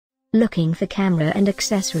Looking for camera and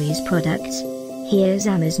accessories products? Here's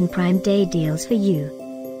Amazon Prime Day deals for you.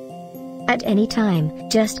 At any time,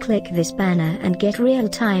 just click this banner and get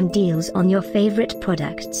real-time deals on your favorite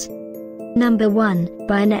products. Number 1,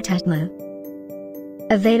 by Netatmo.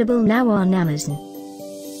 Available now on Amazon.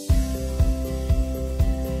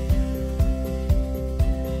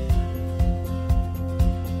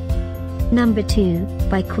 Number 2,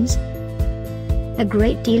 by Qunse. A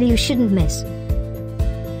great deal you shouldn't miss.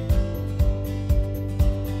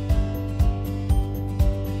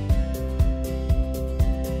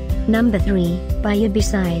 Number 3, by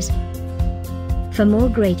Ubeesize. For more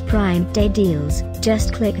great Prime Day deals,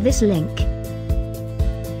 just click this link.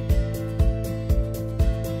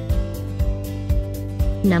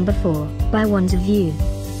 Number 4, by Wansview.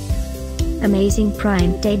 Amazing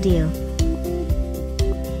Prime Day deal.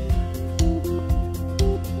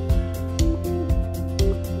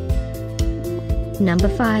 Number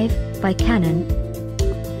 5, by Canon.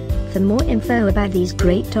 For more info about these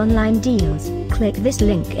great online deals, click this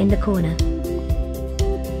link in the corner.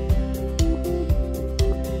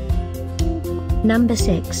 Number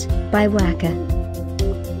 6, by Waka.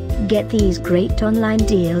 Get these great online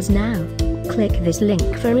deals now. Click this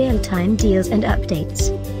link for real-time deals and updates.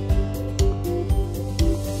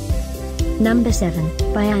 Number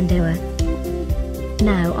 7, by Andoer.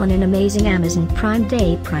 Now on an amazing Amazon Prime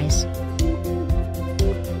Day price.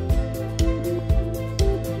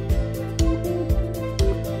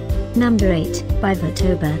 Number 8, by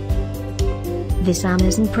Viltrox. This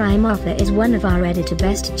Amazon Prime offer is one of our editor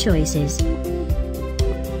best choices.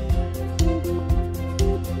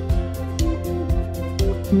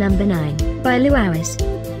 Number 9, by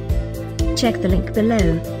WIFI. Check the link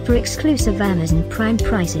below for exclusive Amazon Prime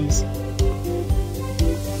prices.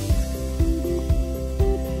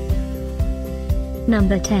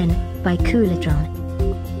 Number 10, by Viltrox.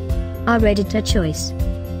 Our editor choice.